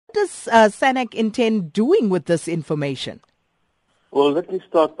does SANAC intend doing with this information? Well, let me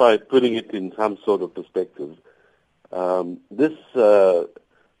start by putting it in some sort of perspective. This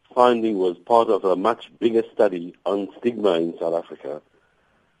finding was part of a much bigger study on stigma in South Africa.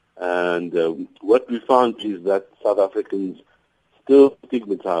 And what we found is that South Africans still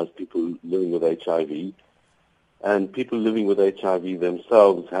stigmatize people living with HIV, and people living with HIV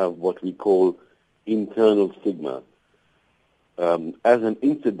themselves have what we call internal stigma. As an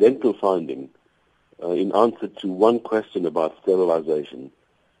incidental finding, in answer to one question about sterilization,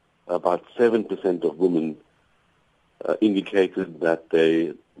 about 7% of women indicated that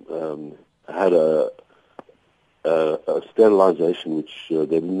they had a sterilization which they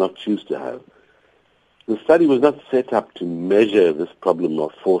did not choose to have. The study was not set up to measure this problem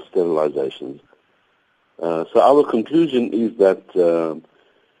of forced sterilizations. So our conclusion is that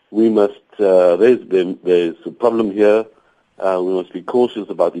we must, there's a problem here. We must be cautious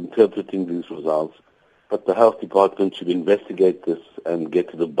about interpreting these results, but the health department should investigate this and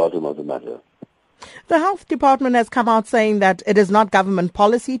get to the bottom of the matter. The health department has come out saying that it is not government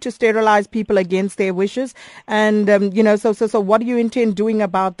policy to sterilize people against their wishes. And, so what do you intend doing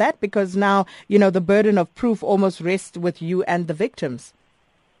about that? Because now, the burden of proof almost rests with you and the victims.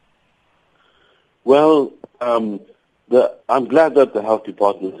 Well, I'm glad that the health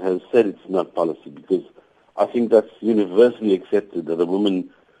department has said it's not policy, because I think that's universally accepted that a woman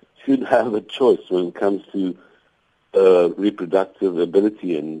should have a choice when it comes to reproductive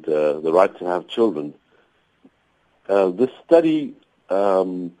ability and the right to have children. This study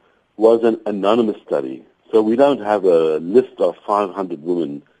was an anonymous study, so we don't have a list of 500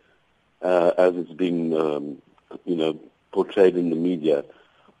 women as it's being, portrayed in the media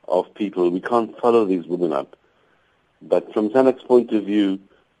of people. We can't follow these women up. But from SANAC's point of view,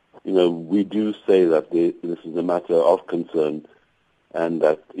 we do say that this is a matter of concern and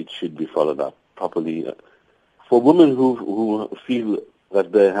that it should be followed up properly. For women who feel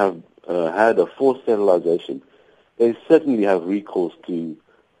that they have had a forced sterilization, they certainly have recourse to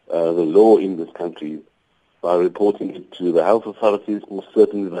the law in this country by reporting it to the health authorities, most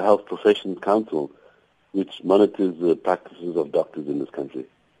certainly the Health Professions Council, which monitors the practices of doctors in this country.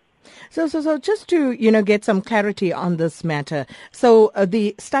 So just to, get some clarity on this matter. So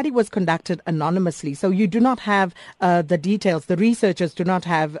the study was conducted anonymously. So you do not have the details. The researchers do not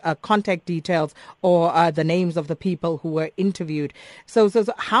have contact details or the names of the people who were interviewed. So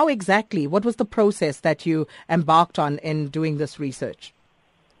how exactly, what was the process that you embarked on in doing this research?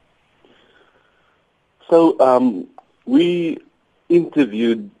 So we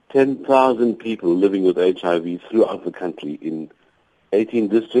interviewed 10,000 people living with HIV throughout the country in 18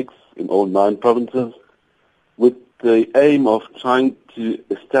 districts in all 9 provinces, with the aim of trying to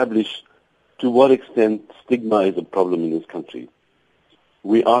establish to what extent stigma is a problem in this country.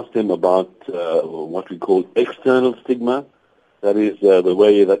 We asked them about what we call external stigma, that is the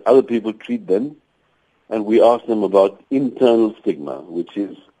way that other people treat them, and we asked them about internal stigma, which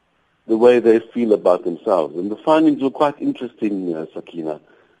is the way they feel about themselves. And the findings were quite interesting, Sakina.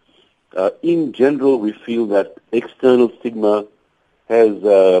 In general, we feel that external stigma has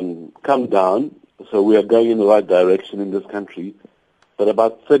come down, so we are going in the right direction in this country, but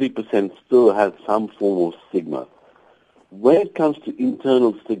about 30% still has some form of stigma. When it comes to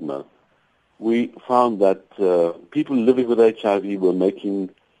internal stigma, we found that people living with HIV were making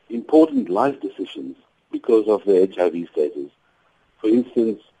important life decisions because of their HIV status. For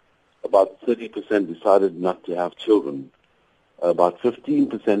instance, about 30% decided not to have children. About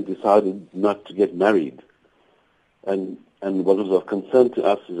 15% decided not to get married. And what was of concern to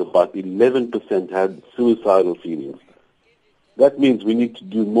us is about 11% had suicidal feelings. That means we need to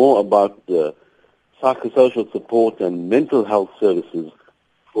do more about psychosocial support and mental health services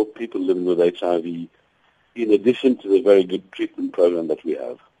for people living with HIV, in addition to the very good treatment program that we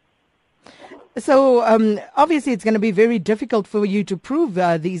have. So obviously it's going to be very difficult for you to prove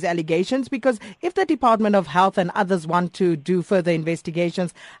these allegations, because if the Department of Health and others want to do further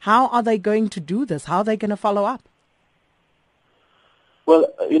investigations, how are they going to do this? How are they going to follow up? Well,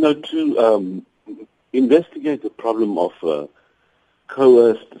 to investigate the problem of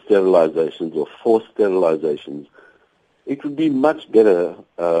coerced sterilizations or forced sterilizations, it would be much better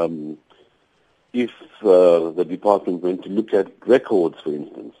if the department went to look at records, for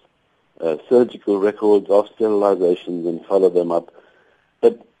instance, surgical records of sterilizations and follow them up.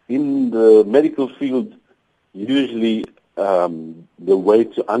 But in the medical field, usually the way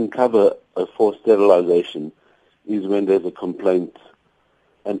to uncover a forced sterilization is when there's a complaint.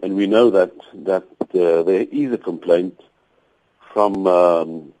 And we know that there is a complaint from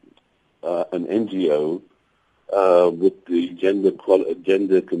an NGO with the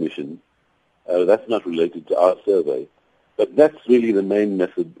Gender Commission. That's not related to our survey. But that's really the main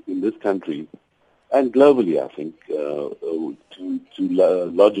method in this country and globally, I think, to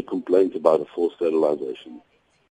lodge a complaint about a forced sterilization.